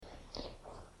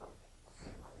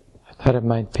Thought it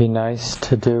might be nice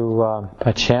to do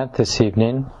a chant this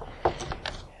evening.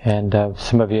 And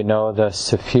some of you know the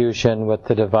suffusion with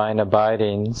the divine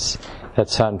abidings.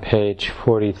 That's on page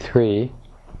 43.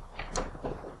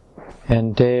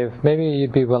 And Dave, maybe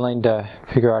you'd be willing to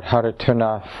figure out how to turn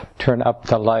up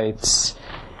the lights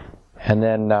and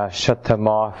then shut them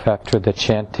off after the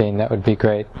chanting. That would be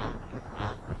great.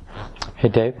 Hey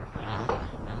Dave,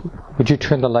 would you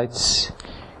turn the lights?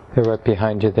 They're right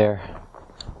behind you there.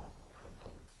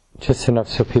 Just enough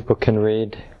so people can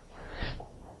read.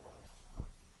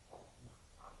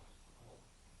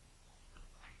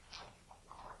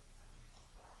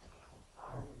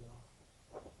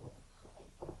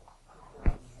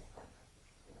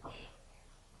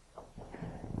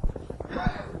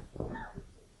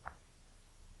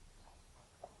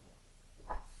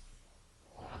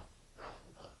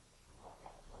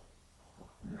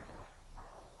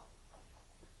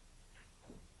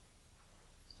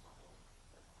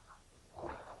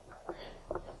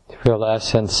 Real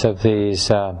essence of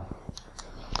these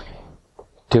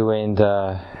doing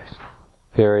the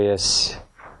various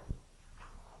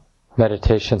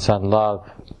meditations on love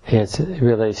is it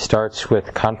really starts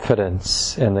with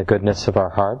confidence in the goodness of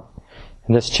our heart.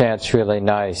 And this chant's really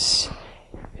nice.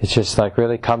 It's just like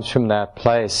really comes from that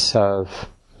place of,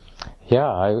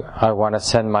 I want to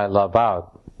send my love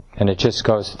out. And it just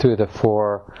goes through the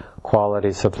four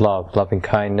qualities of love: loving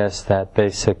kindness, that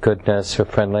basic goodness or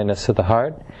friendliness of the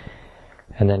heart.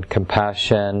 And then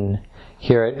compassion.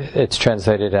 Here it's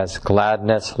translated as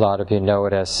gladness. A lot of you know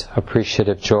it as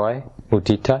appreciative joy,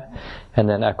 mudita. And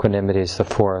then equanimity is the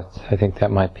fourth. I think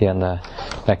that might be on the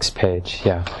next page.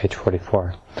 Yeah, page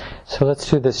 44. So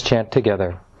let's do this chant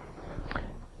together.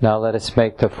 Now let us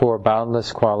make the four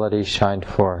boundless qualities shine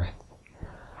forth.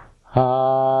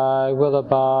 I will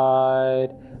abide,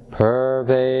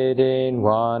 pervading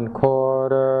one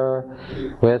quarter,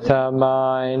 with a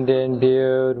mind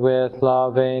imbued with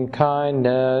loving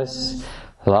kindness.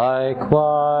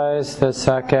 Likewise the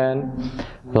second,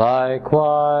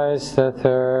 likewise the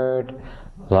third,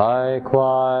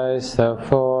 likewise the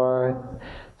fourth.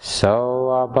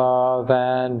 So above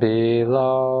and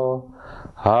below,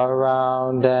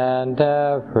 around and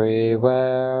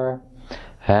everywhere,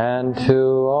 and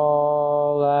to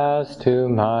all as to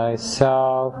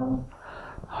myself,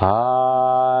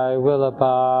 I will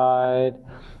abide,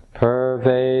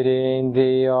 pervading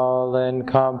the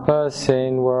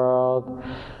all-encompassing world,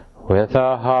 with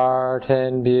a heart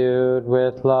imbued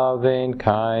with loving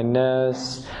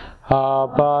kindness,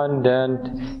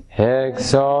 abundant,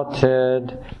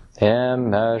 exalted,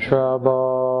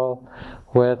 immeasurable,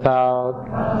 without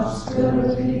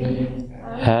hostility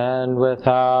and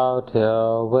without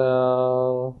ill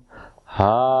will.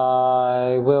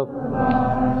 I will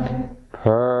abide,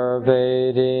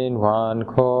 pervading one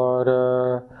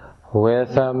quarter,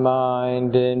 with a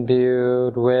mind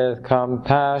imbued with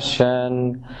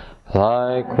compassion.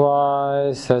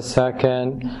 Likewise the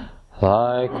second,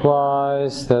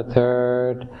 likewise the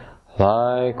third,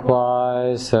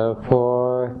 likewise the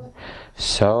fourth.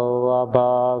 So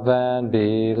above and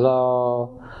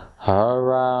below,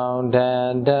 around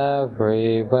and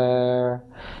everywhere,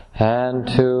 and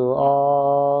to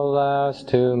all as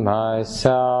to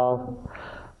myself,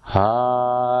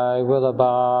 I will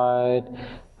abide,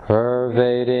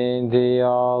 pervading the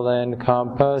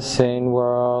all-encompassing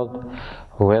world,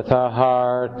 with a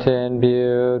heart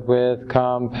imbued with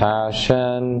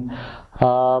compassion,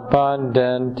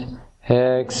 abundant,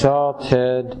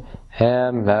 exalted,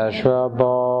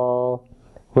 immeasurable,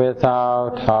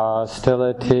 without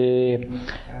hostility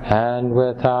and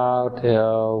without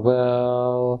ill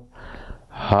will.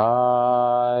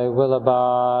 I will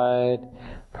abide,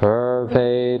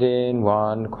 pervading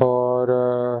one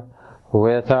quarter,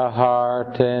 with a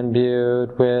heart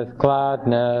imbued with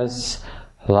gladness.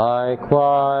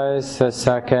 Likewise the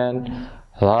second,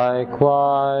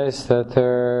 likewise the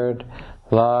third,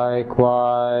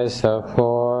 likewise the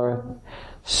fourth.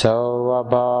 So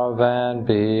above and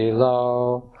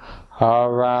below,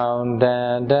 around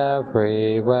and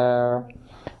everywhere,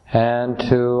 and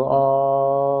to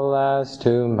all as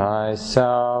to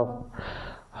myself,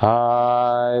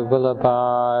 I will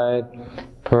abide,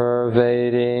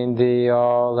 pervading the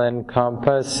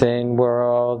all-encompassing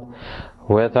world,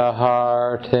 with a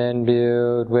heart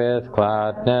imbued with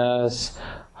gladness,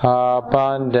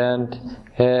 abundant,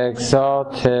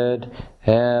 exalted,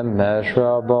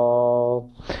 immeasurable,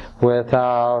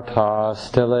 without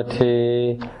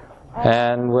hostility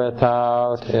and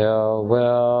without ill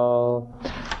will.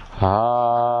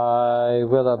 I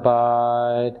will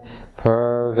abide,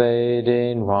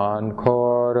 pervading one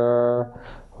quarter,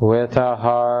 with a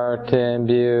heart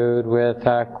imbued with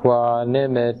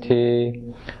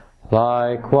equanimity.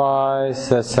 Likewise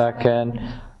the second,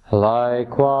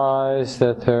 likewise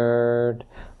the third,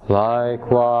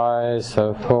 likewise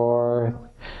the fourth,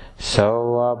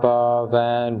 so above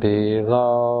and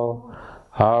below,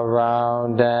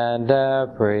 around and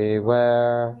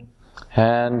everywhere,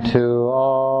 and to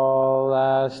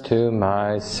all as to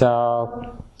myself,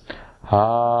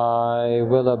 I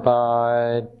will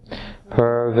abide,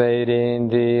 pervading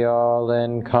the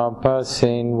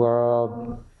all-encompassing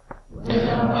world,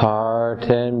 heart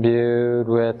imbued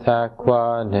with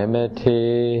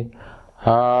equanimity,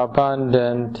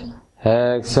 abundant,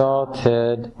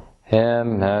 exalted,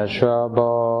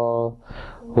 immeasurable,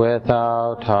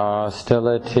 without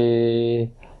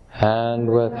hostility and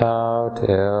without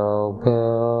ill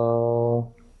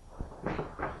will.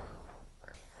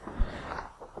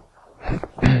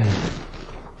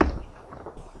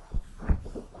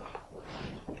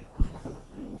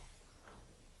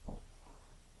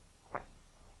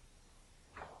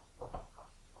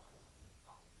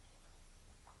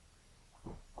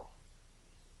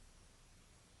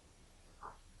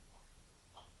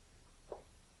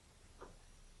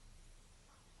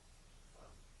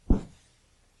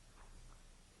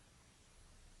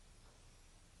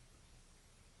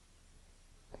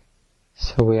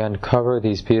 So we uncover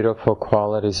these beautiful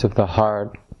qualities of the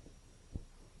heart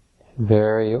in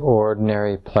very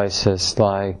ordinary places,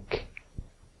 like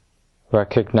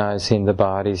recognizing the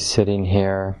body sitting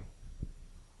here,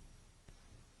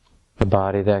 the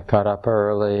body that got up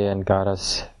early and got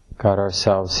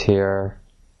ourselves here.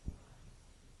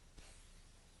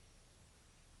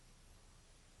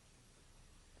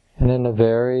 And in a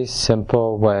very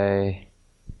simple way,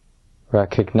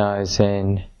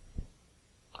 recognizing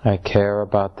I care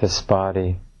about this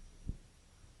body.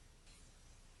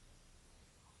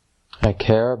 I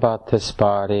care about this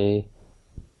body,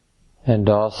 and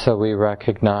also we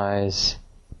recognize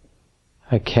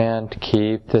I can't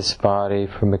keep this body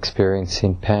from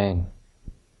experiencing pain.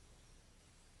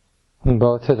 And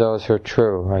both of those are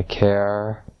true. I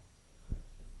care.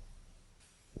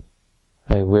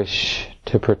 I wish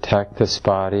to protect this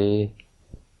body.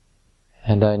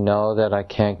 And I know that I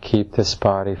can't keep this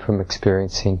body from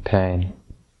experiencing pain.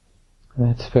 And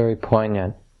that's very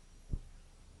poignant.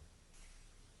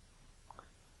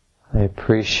 I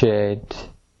appreciate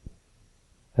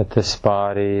that this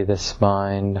body, this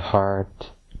mind,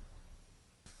 heart,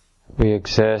 we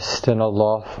exist in a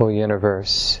lawful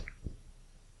universe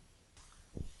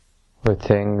where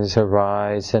things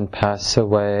arise and pass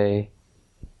away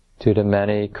due to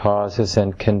many causes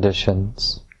and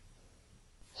conditions.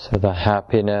 So the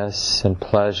happiness and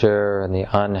pleasure and the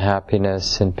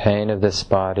unhappiness and pain of this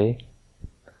body,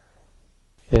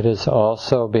 it is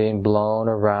also being blown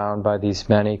around by these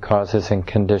many causes and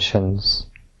conditions.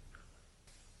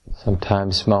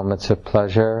 Sometimes moments of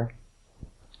pleasure,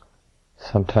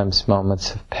 sometimes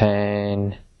moments of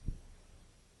pain.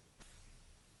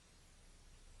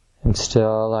 And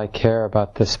still I care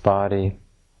about this body.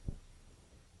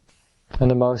 In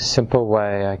the most simple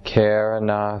way, I care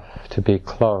enough to be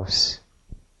close.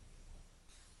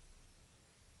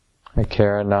 I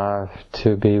care enough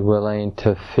to be willing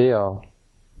to feel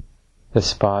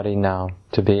this body now,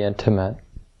 to be intimate,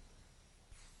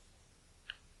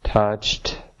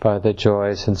 touched by the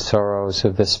joys and sorrows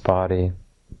of this body.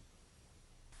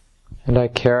 And I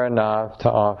care enough to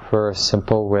offer a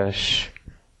simple wish.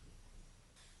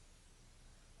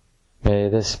 May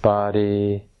this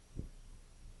body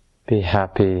be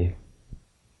happy.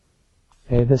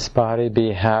 May this body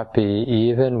be happy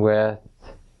even with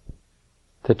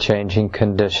the changing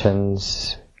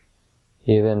conditions,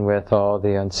 even with all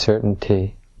the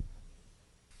uncertainty.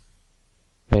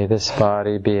 May this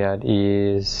body be at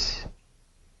ease.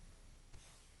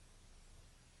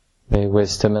 May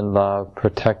wisdom and love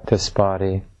protect this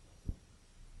body.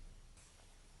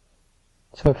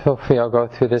 So feel free, I'll go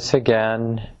through this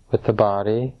again with the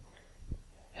body.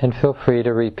 And feel free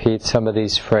to repeat some of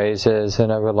these phrases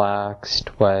in a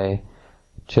relaxed way.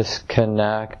 Just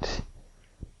connect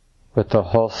with the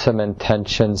wholesome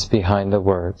intentions behind the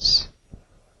words.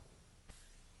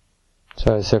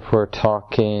 So as if we're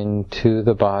talking to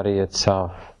the body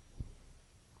itself.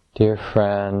 Dear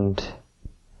friend,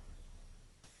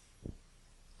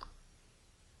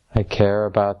 I care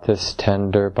about this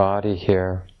tender body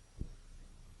here.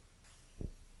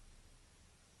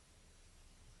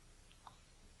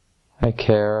 I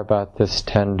care about this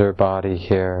tender body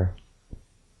here.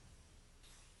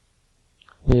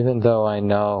 Even though I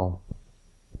know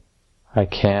I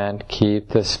can't keep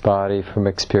this body from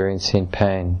experiencing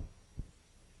pain.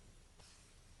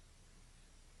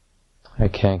 I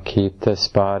can't keep this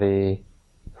body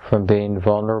from being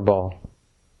vulnerable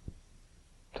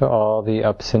to all the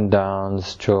ups and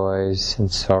downs, joys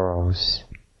and sorrows.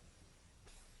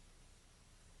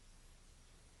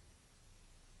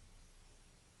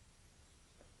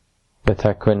 With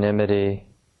equanimity,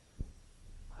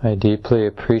 I deeply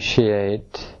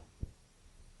appreciate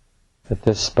that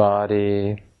this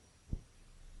body,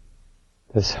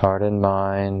 this heart and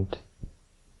mind,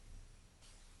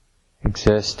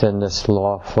 exist in this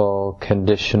lawful,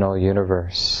 conditional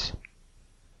universe.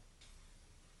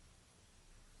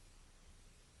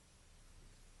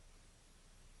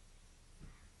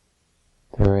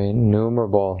 There are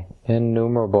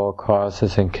innumerable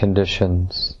causes and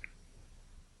conditions.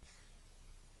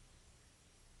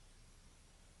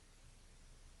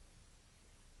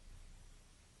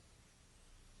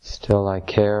 Still, I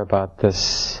care about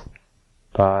this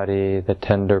body, the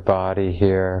tender body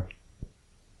here.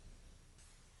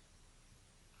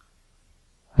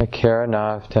 I care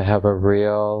enough to have a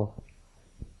real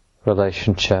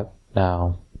relationship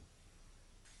now.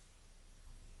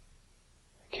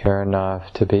 I care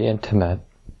enough to be intimate,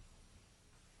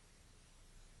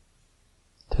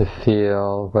 to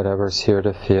feel whatever's here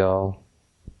to feel,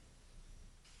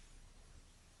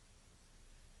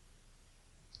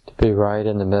 to be right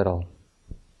in the middle.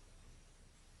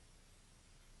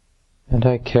 And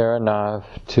I care enough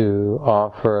to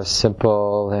offer a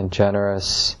simple and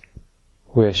generous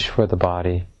wish for the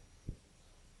body.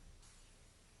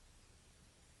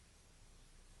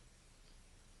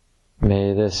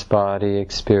 May this body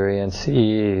experience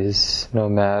ease no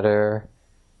matter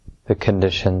the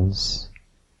conditions.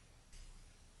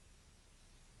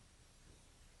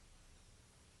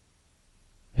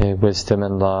 May wisdom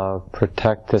and love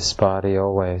protect this body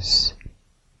always.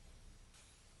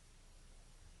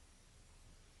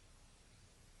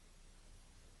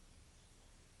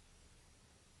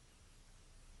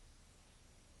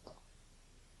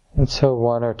 And so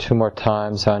one or two more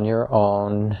times on your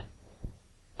own.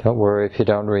 Don't worry if you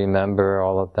don't remember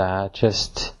all of that.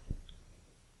 Just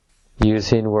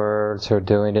using words or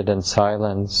doing it in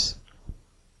silence.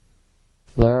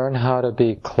 Learn how to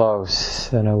be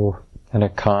close in a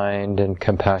kind and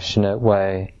compassionate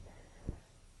way,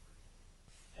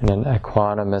 in an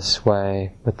equanimous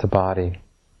way with the body,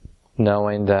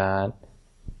 knowing that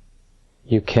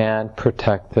you can't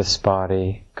protect this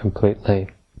body completely.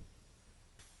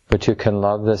 But you can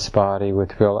love this body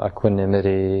with real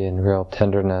equanimity and real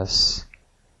tenderness,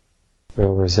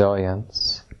 real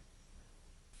resilience.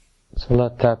 So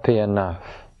let that be enough.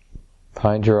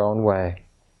 Find your own way.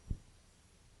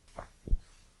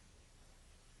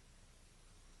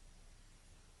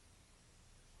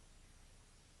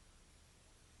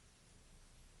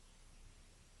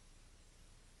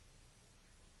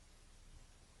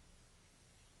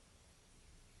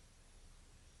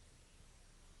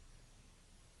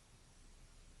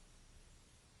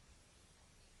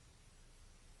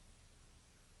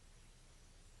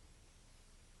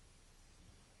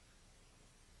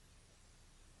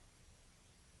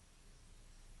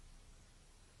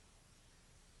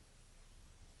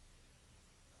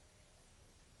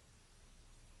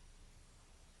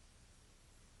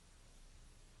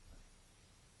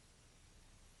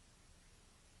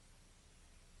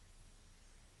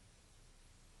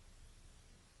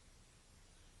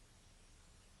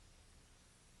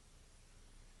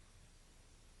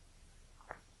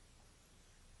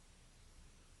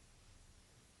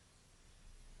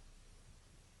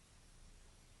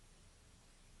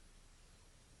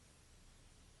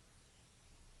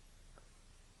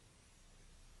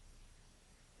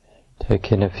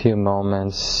 Taking a few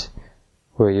moments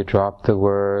where you drop the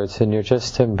words and you're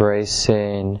just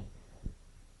embracing,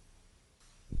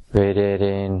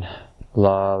 radiating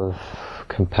love,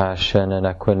 compassion and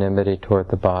equanimity toward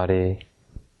the body,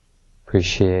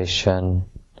 appreciation.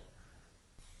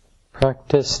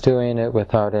 Practice doing it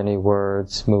without any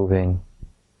words moving,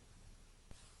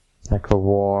 like a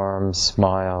warm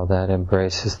smile that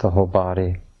embraces the whole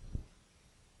body.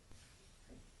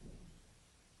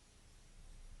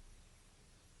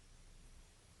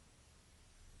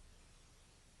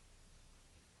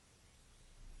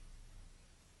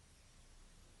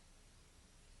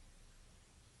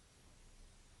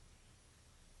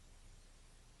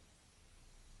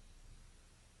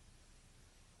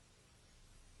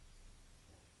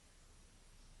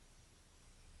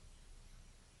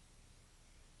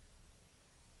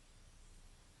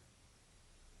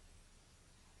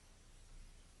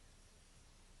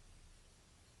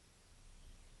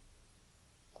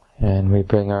 And we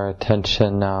bring our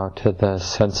attention now to the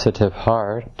sensitive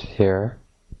heart here.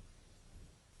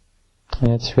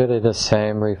 And it's really the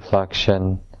same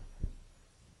reflection.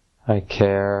 I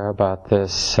care about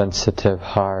this sensitive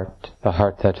heart, the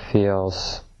heart that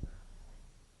feels,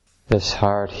 this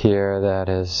heart here that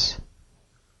is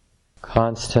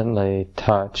constantly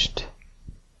touched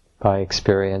by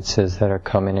experiences that are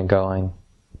coming and going.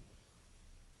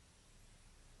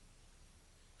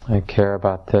 I care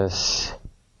about this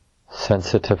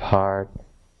sensitive heart,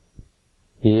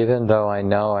 even though I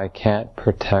know I can't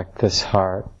protect this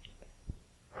heart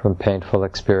from painful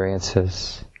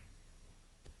experiences.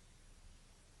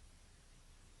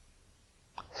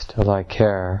 Still I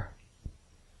care,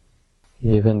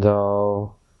 even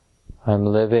though I'm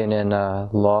living in a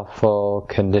lawful,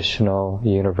 conditional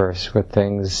universe where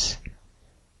things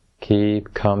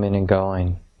keep coming and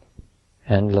going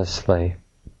endlessly.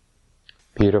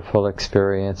 Beautiful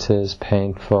experiences,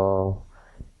 painful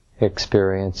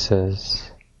experiences,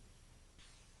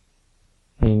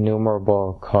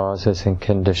 innumerable causes and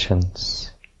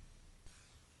conditions.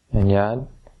 And yet,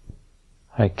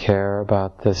 I care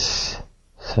about this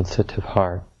sensitive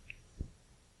heart.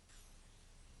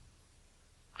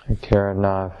 I care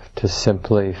enough to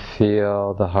simply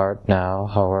feel the heart now,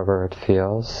 however it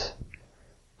feels,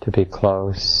 to be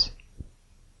close.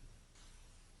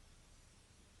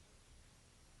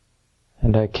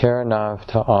 And I care enough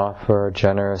to offer a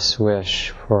generous wish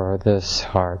for this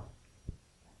heart.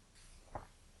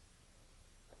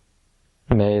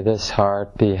 May this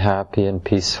heart be happy and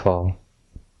peaceful,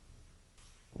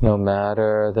 no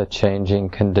matter the changing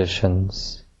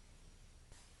conditions.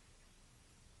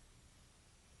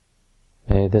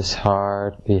 May this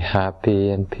heart be happy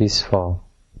and peaceful.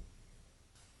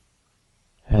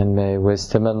 And may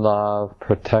wisdom and love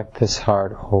protect this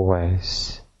heart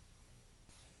always.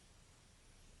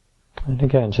 And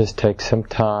again, just take some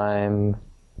time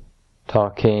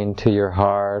talking to your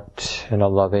heart in a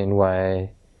loving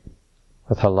way,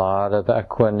 with a lot of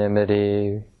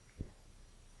equanimity,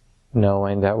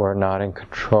 knowing that we're not in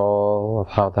control of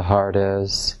how the heart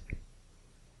is.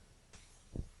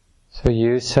 So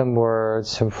use some words,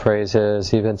 some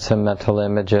phrases, even some mental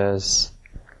images,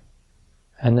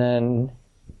 and then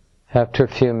after a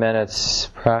few minutes,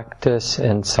 practice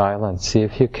in silence. See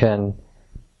if you can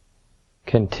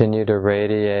continue to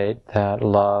radiate that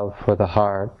love for the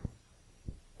heart,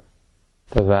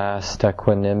 the vast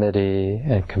equanimity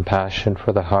and compassion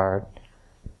for the heart,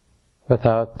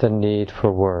 without the need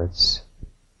for words.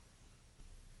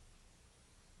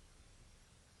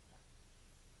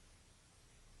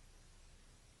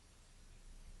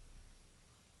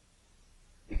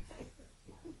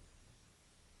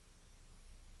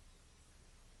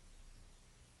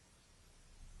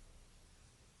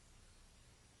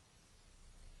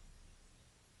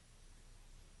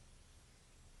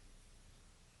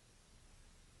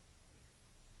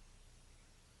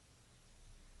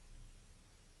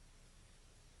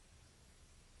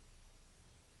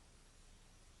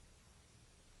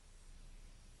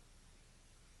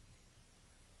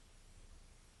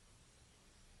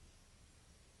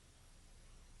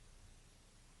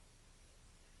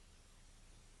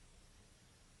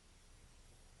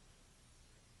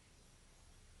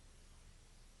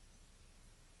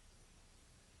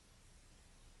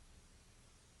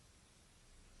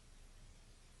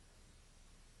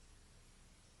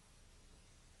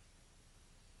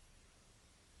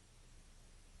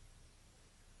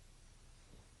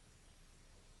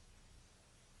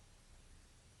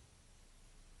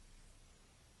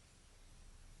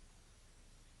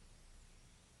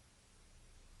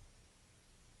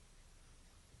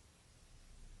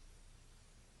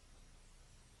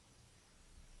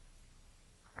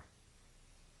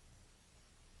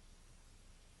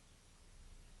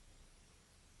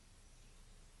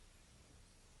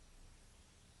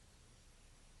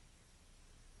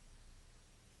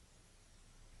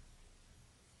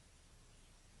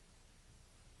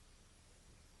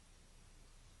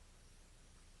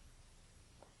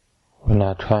 We're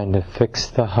not trying to fix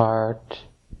the heart.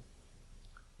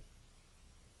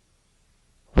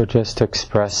 We're just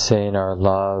expressing our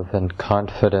love and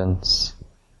confidence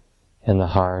in the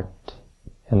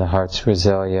heart's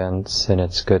resilience, in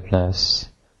its goodness,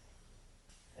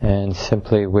 and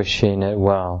simply wishing it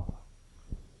well,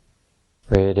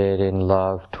 radiating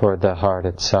love toward the heart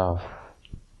itself.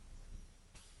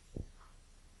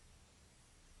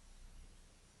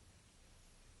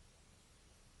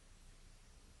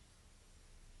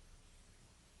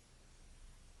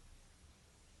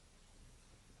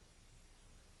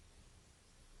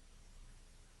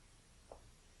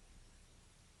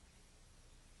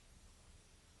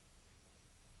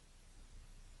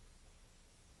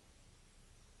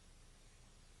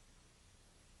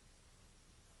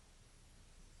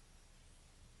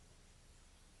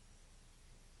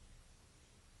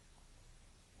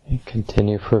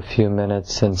 Continue for a few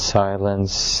minutes in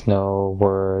silence, no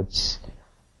words.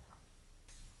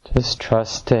 Just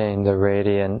trusting the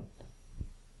radiant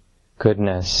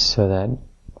goodness so that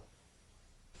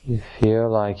you feel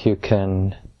like you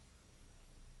can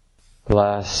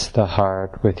bless the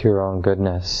heart with your own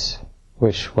goodness.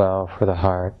 Wish well for the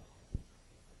heart.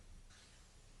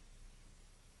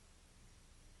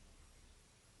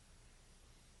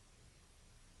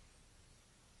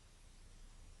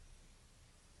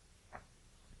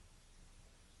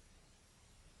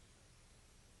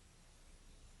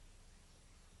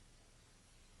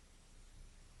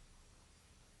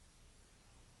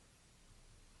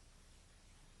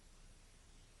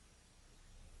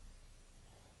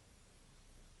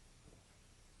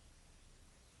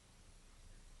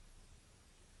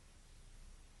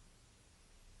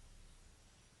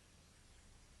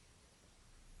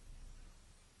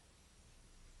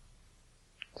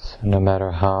 So no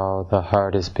matter how the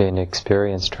heart is being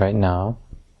experienced right now,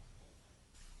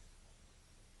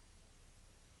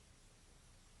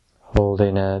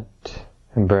 holding it,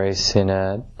 embracing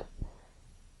it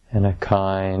in a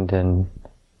kind and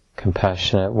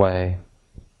compassionate way.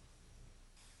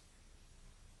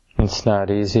 It's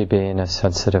not easy being a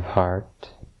sensitive heart.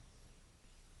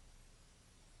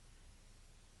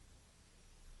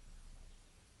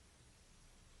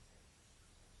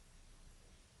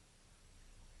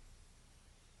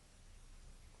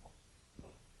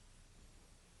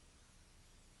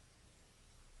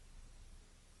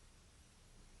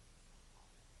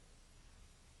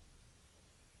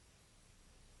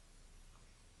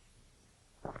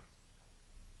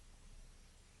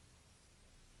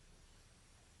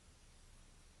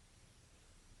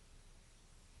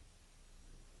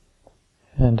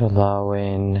 And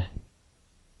allowing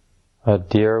a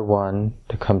dear one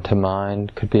to come to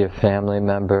mind. Could be a family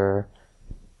member,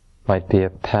 might be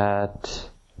a pet,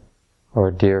 or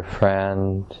a dear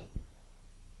friend,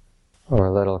 or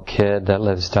a little kid that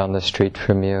lives down the street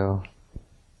from you.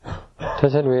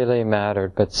 Doesn't really matter,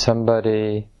 but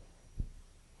somebody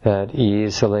that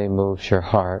easily moves your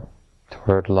heart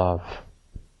toward love.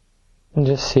 And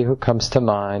just see who comes to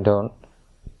mind. Don't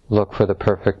look for the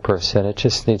perfect person. It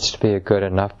just needs to be a good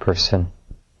enough person.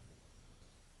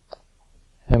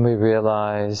 And we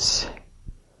realize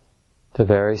the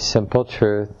very simple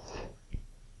truth.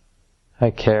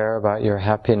 I care about your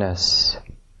happiness.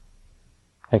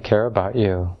 I care about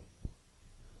you.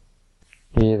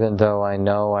 Even though I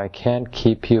know I can't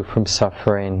keep you from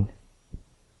suffering,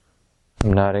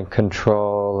 I'm not in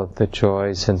control of the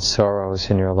joys and sorrows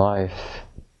in your life.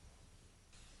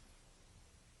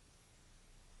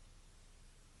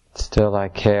 Still I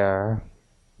care,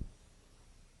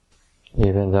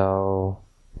 even though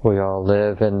we all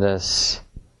live in this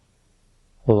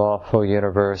lawful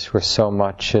universe where so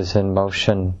much is in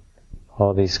motion,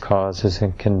 all these causes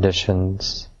and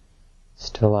conditions.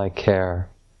 Still I care.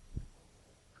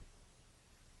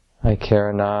 I care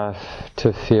enough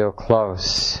to feel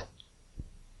close.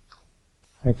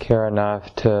 I care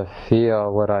enough to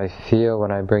feel what I feel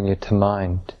when I bring you to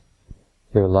mind.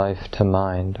 Your life to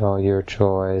mind, all your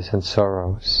joys and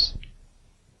sorrows.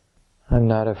 I'm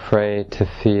not afraid to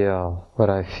feel what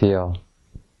I feel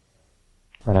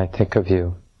when I think of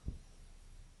you.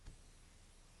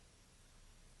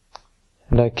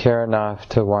 And I care enough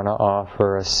to want to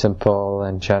offer a simple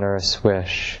and generous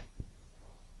wish.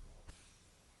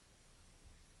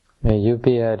 May you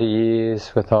be at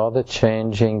ease with all the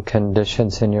changing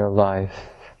conditions in your life.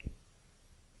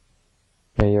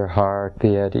 May your heart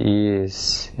be at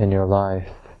ease in your life.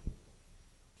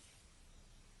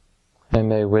 And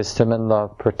may wisdom and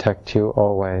love protect you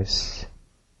always.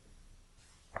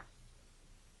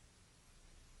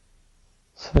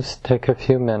 So just take a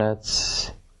few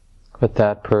minutes with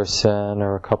that person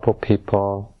or a couple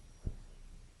people.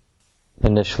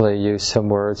 Initially use some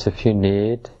words if you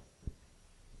need,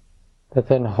 but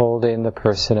then holding the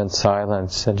person in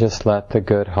silence and just let the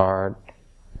good heart,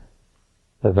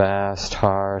 the vast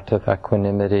heart of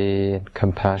equanimity and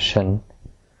compassion,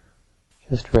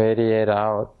 just radiate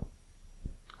out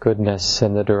goodness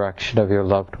in the direction of your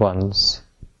loved ones.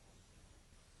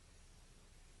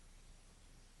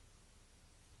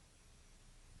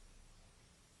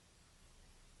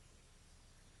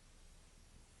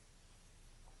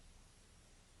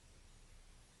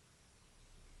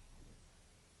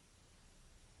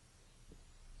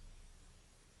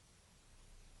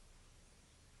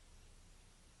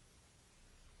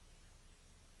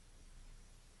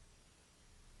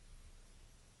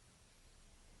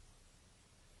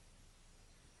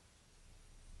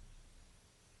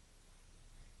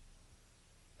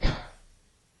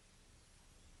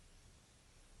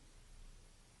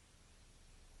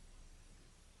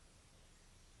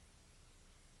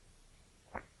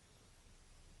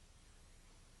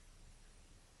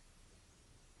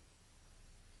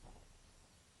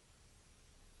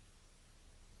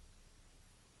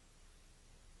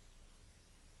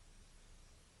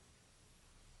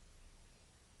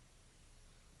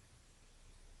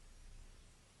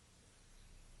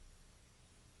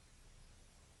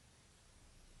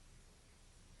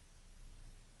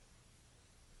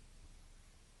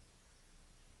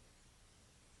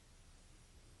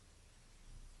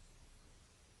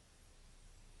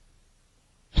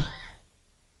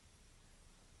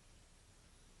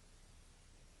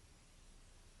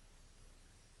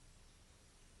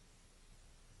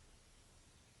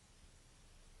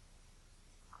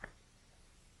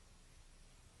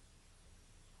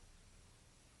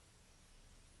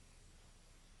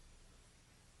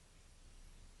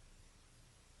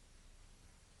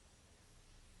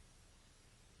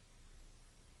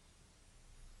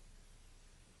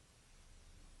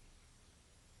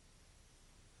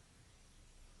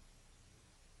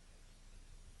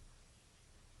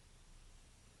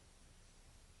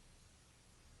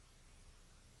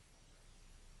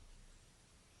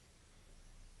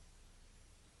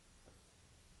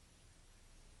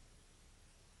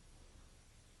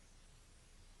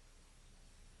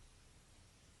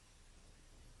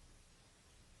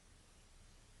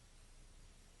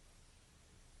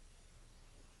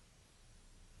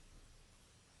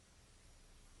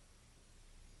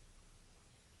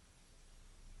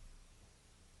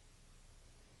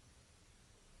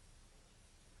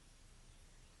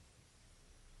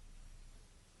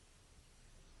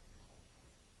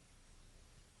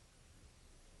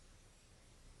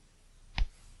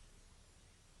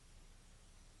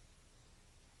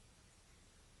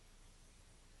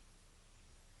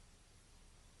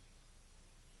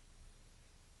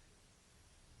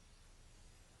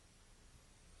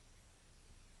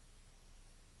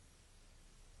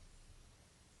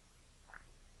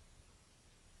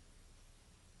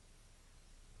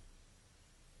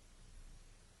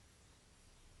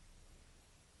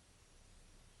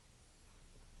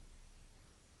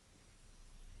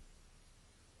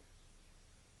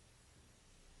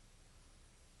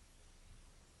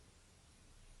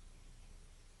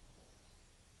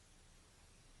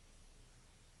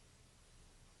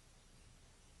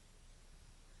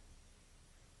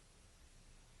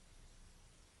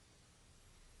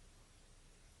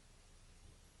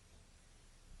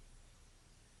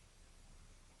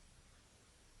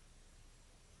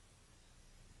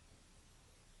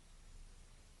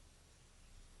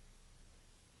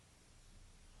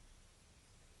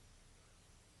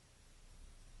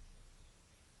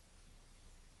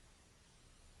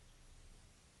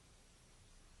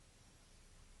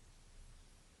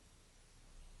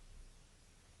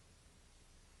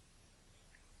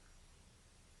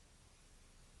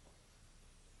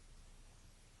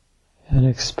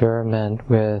 experiment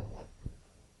with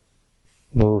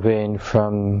moving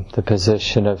from the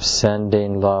position of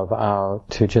sending love out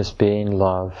to just being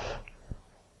love,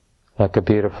 like a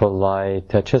beautiful light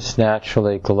that just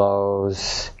naturally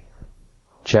glows,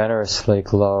 generously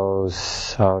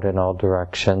glows out in all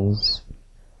directions.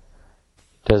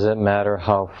 Doesn't matter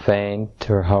how faint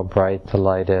or how bright the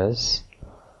light is.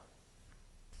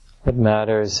 What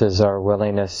matters is our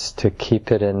willingness to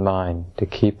keep it in mind, to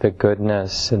keep the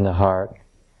goodness in the heart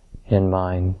in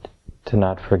mind, to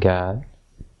not forget.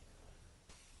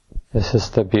 This is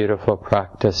the beautiful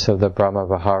practice of the Brahma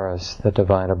Viharas, the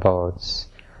divine abodes.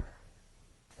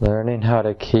 Learning how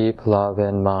to keep love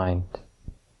in mind,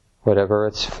 whatever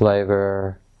its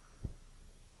flavor,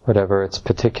 whatever its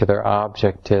particular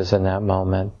object is in that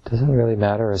moment, doesn't really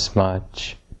matter as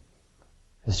much.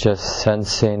 It's just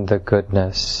sensing the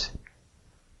goodness,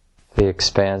 the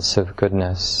expansive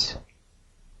goodness.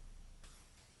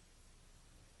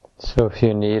 So if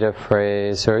you need a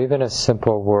phrase or even a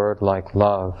simple word like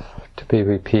love to be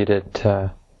repeated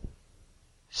to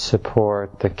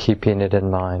support the keeping it in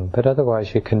mind, but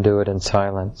otherwise you can do it in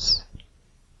silence.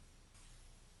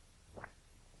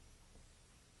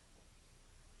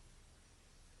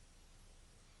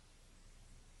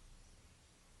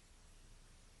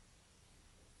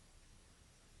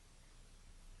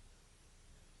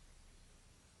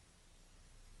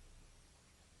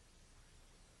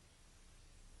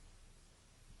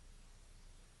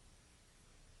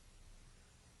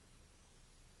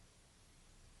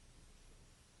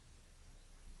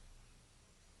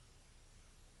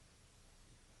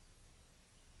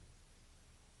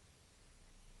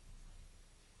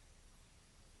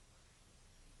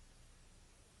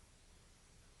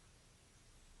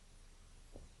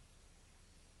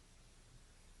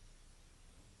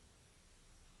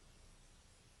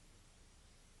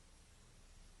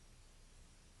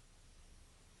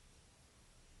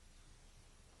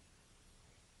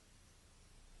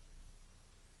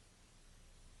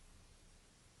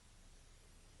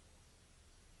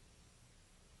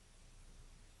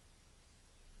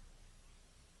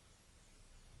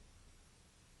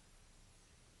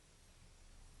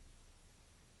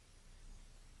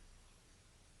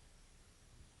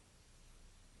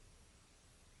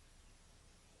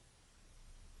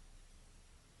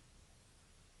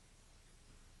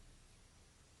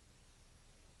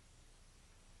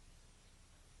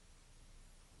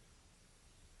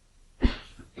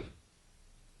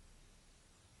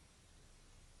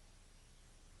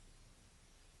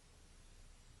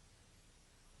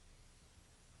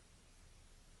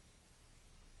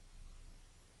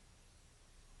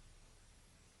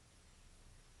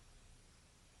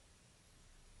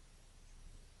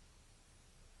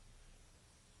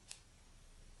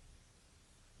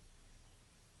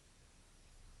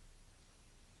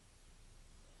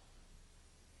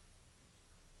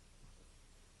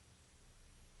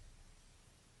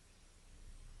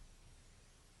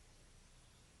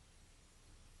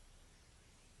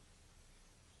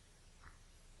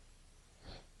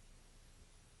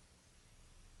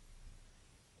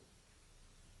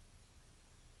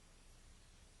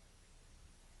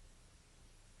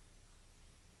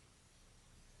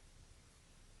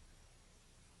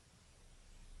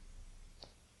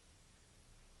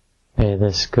 May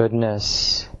this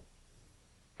goodness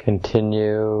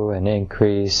continue and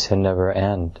increase and never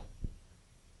end.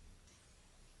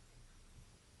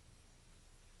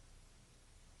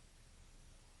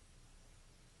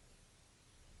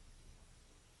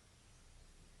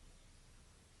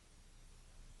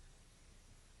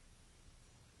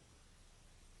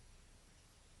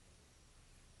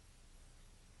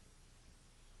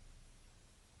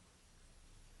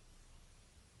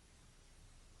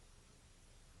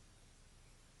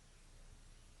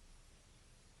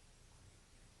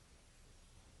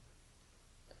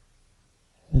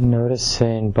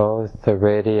 Noticing both the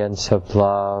radiance of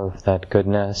love, that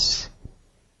goodness,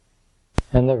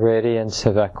 and the radiance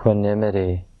of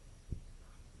equanimity,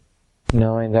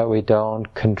 knowing that we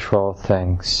don't control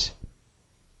things.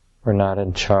 We're not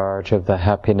in charge of the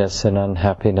happiness and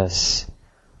unhappiness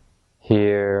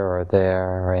here or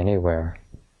there or anywhere.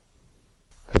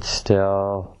 But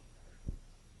still,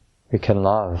 we can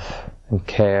love and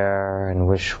care and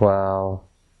wish well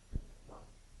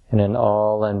in an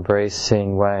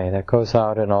all-embracing way that goes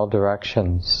out in all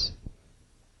directions.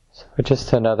 So for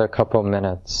just another couple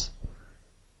minutes,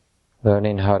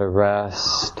 learning how to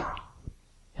rest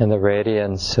in the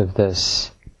radiance of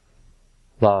this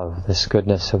love, this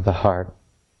goodness of the heart.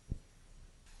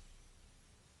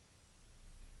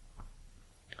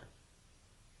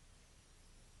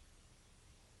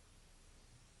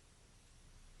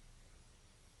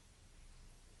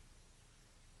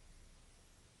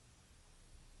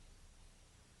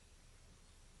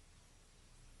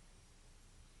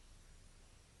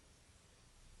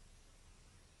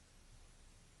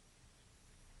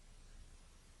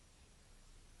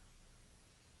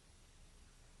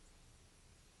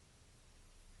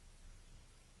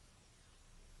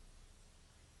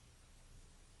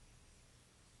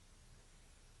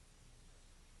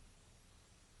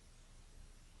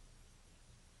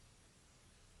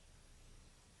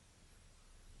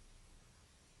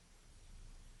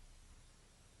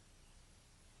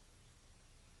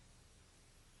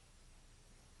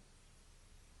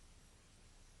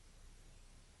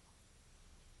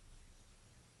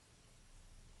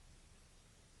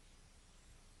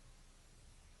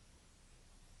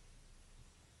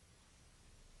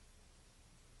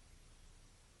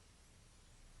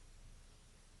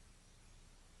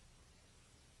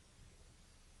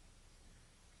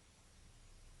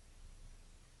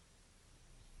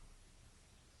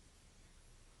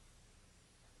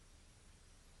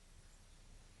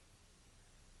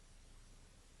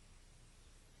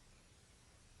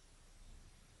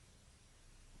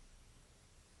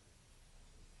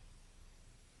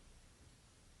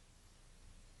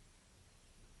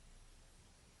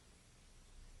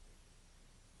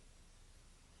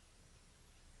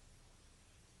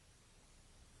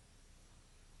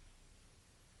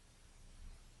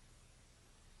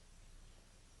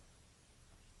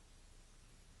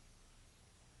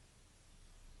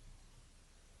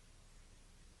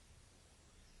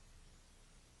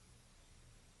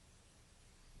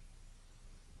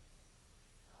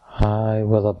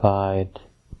 will abide,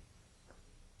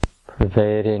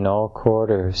 pervading all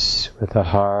quarters with a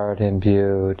heart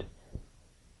imbued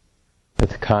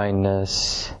with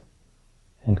kindness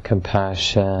and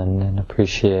compassion and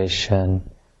appreciation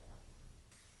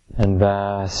and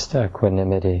vast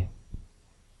equanimity,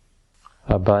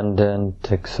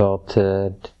 abundant,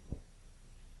 exalted,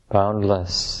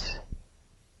 boundless,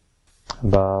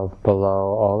 above,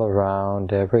 below, all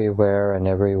around, everywhere and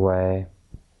every way.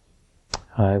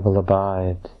 I will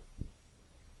abide,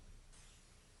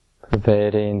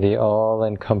 pervading the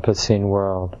all-encompassing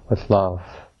world with love.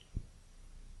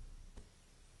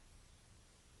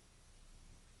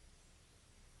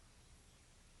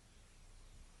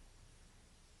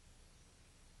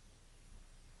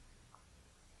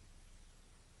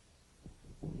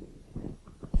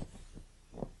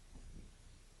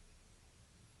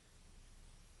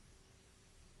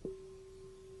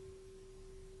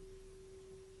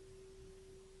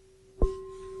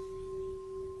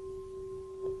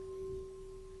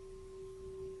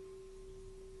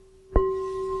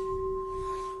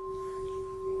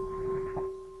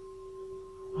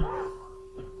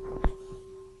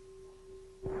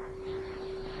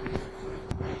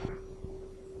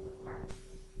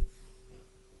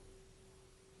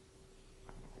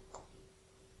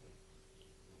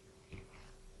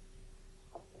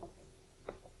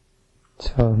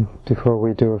 So before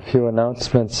we do a few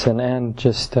announcements and end,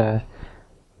 just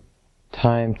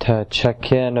time to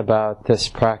check in about this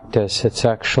practice. It's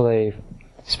actually,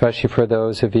 especially for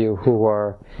those of you who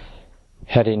are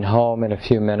heading home in a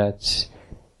few minutes,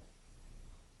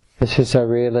 this is a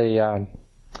really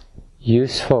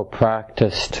useful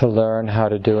practice to learn how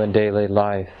to do in daily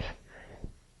life.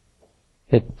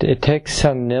 It takes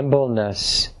some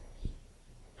nimbleness,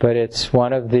 but it's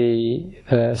one of the,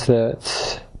 as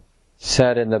it's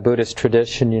said in the Buddhist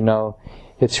tradition,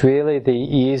 it's really the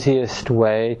easiest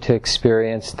way to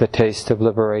experience the taste of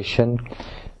liberation,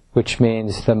 which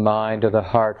means the mind or the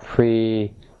heart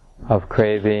free of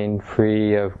craving,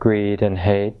 free of greed and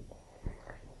hate,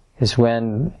 is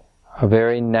when a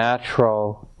very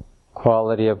natural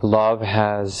quality of love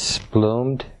has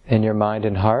bloomed in your mind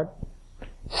and heart,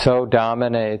 so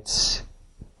dominates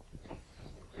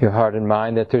your heart and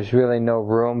mind that there's really no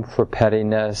room for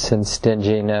pettiness and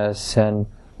stinginess and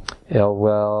ill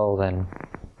will and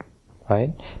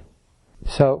right.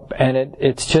 So, and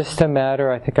it's just a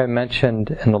matter, I think I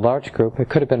mentioned in the large group, it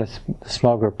could have been a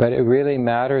small group, but it really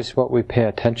matters what we pay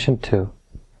attention to.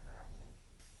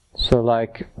 So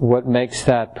like what makes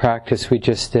that practice we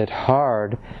just did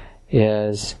hard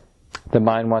is the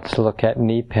mind wants to look at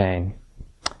knee pain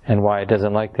and why it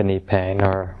doesn't like the knee pain,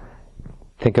 or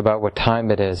think about what time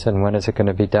it is and when is it going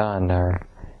to be done,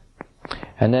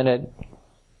 and then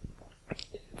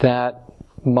that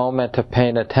moment of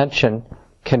paying attention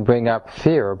can bring up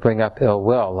fear or bring up ill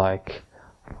will, like,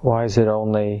 why is it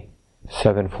only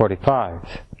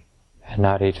 7:45 and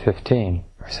not 8:15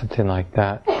 or something like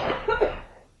that.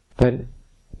 But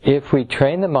if we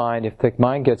train the mind, if the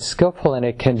mind gets skillful and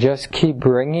it can just keep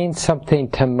bringing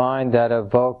something to mind that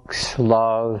evokes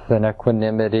love and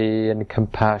equanimity and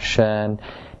compassion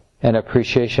and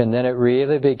appreciation, then it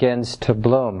really begins to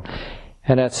bloom.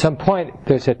 And at some point,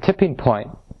 there's a tipping point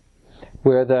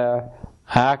where the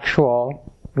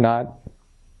actual, not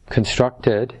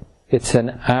constructed, it's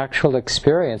an actual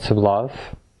experience of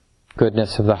love,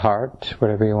 goodness of the heart,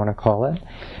 whatever you want to call it,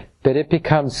 but it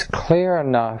becomes clear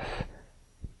enough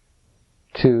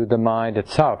to the mind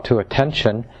itself, to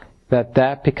attention,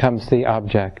 that becomes the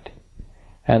object.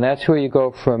 And that's where you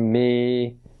go from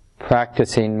me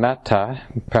practicing metta,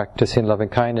 practicing loving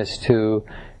kindness, to,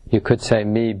 you could say,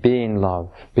 me being love,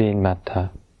 being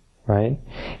metta, right?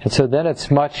 And so then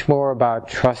it's much more about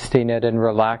trusting it and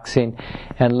relaxing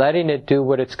and letting it do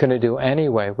what it's going to do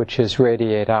anyway, which is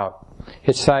radiate out.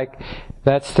 It's like,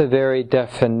 that's the very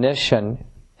definition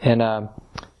in a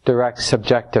direct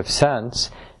subjective sense.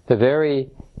 The very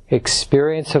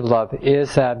experience of love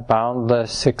is that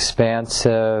boundless,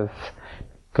 expansive,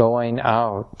 going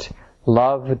out.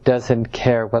 Love doesn't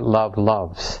care what love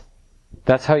loves.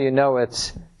 That's how you know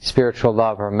it's spiritual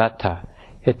love or metta.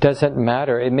 It doesn't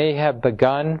matter. It may have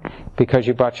begun because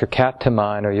you brought your cat to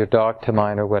mind or your dog to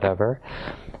mind or whatever,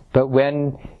 but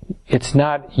when it's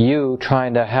not you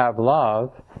trying to have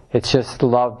love, it's just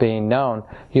love being known,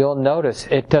 you'll notice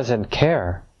it doesn't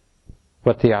care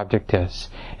what the object is.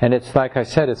 And it's like I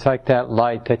said, it's like that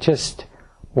light that just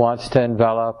wants to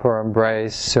envelop or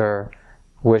embrace or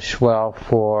wish well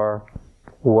for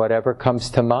whatever comes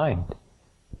to mind.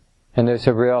 And there's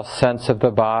a real sense of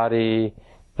the body,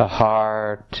 the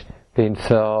heart being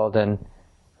filled, and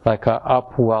like a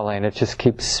upwelling, it just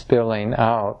keeps spilling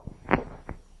out.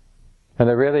 And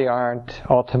there really aren't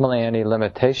ultimately any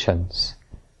limitations.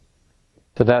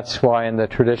 So that's why in the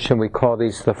tradition we call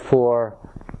these the four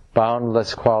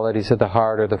boundless qualities of the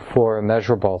heart, or the four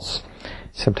immeasurables.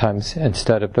 Sometimes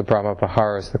instead of the Brahma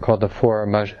Viharas, they're called the four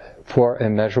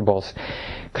immeasurables.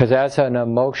 Because as an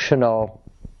emotional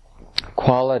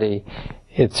quality,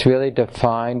 it's really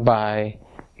defined by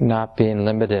not being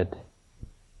limited.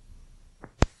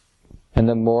 And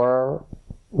the more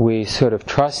we sort of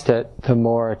trust it, the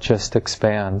more it just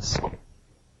expands.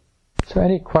 So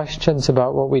any questions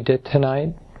about what we did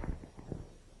tonight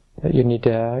that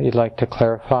you'd like to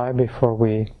clarify before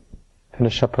we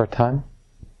finish up our time?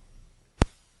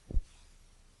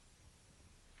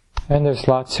 And there's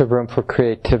lots of room for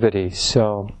creativity,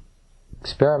 so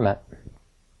experiment.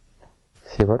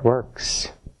 See what works.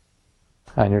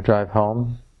 On your drive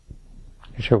home,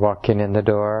 as you're walking in the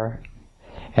door.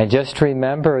 And just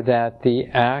remember that the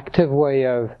active way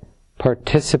of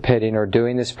participating or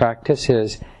doing this practice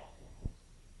is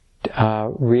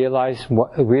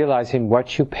realizing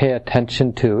what you pay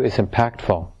attention to is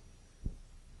impactful.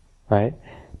 Right?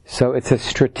 So it's a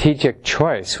strategic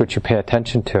choice what you pay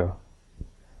attention to.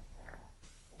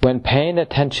 When paying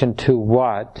attention to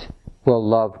what, will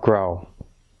love grow?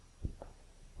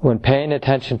 When paying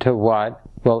attention to what,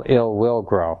 will ill will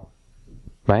grow?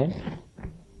 Right?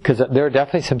 Because there are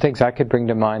definitely some things I could bring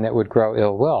to mind that would grow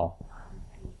ill will.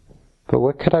 But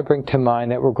what could I bring to mind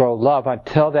that will grow love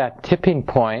until that tipping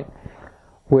point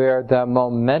where the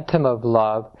momentum of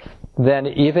love, then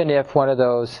even if one of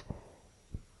those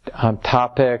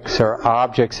topics or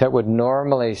objects that would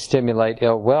normally stimulate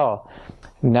ill will,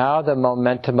 now the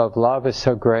momentum of love is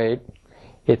so great,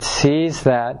 it sees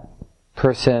that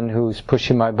person who's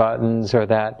pushing my buttons or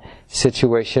that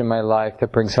situation in my life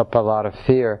that brings up a lot of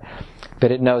fear,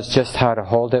 but it knows just how to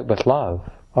hold it with love.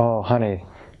 Oh, honey,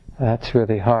 that's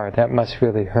really hard. That must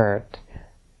really hurt.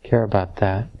 Care about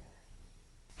that.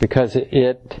 Because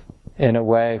it, in a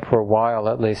way, for a while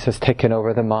at least, has taken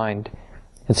over the mind.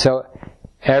 And so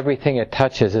everything it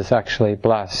touches is actually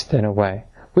blessed in a way.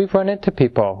 We've run into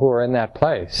people who are in that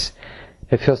place.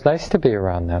 It feels nice to be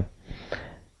around them.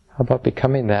 How about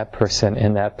becoming that person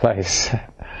in that place?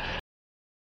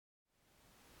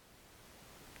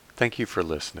 Thank you for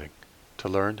listening. To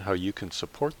learn how you can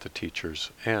support the teachers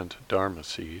and Dharma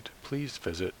Seed, please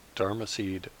visit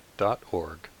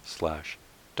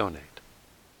dharmaseed.org/donate.